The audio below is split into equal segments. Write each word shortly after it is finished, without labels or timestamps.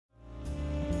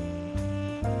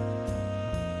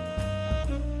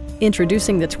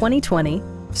Introducing the 2020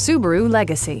 Subaru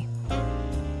Legacy.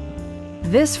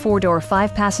 This four-door,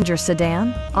 five-passenger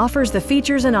sedan offers the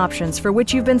features and options for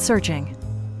which you've been searching.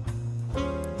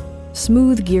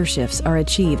 Smooth gear shifts are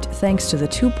achieved thanks to the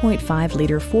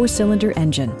 2.5-liter four-cylinder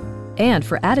engine. And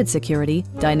for added security,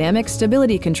 dynamic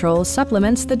stability control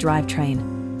supplements the drivetrain.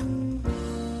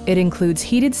 It includes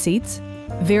heated seats,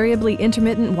 variably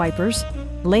intermittent wipers,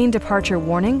 lane departure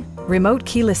warning, remote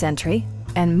keyless entry,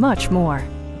 and much more.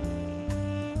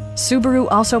 Subaru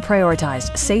also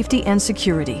prioritized safety and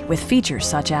security with features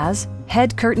such as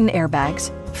head curtain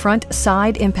airbags, front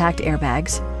side impact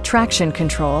airbags, traction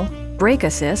control, brake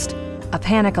assist, a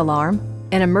panic alarm,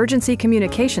 an emergency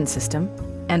communication system,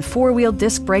 and four-wheel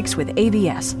disc brakes with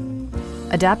ABS.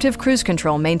 Adaptive Cruise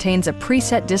Control maintains a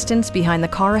preset distance behind the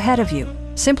car ahead of you,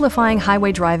 simplifying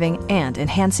highway driving and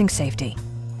enhancing safety.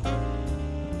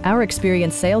 Our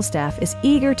experienced sales staff is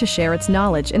eager to share its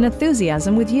knowledge and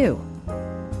enthusiasm with you.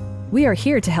 We are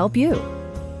here to help you.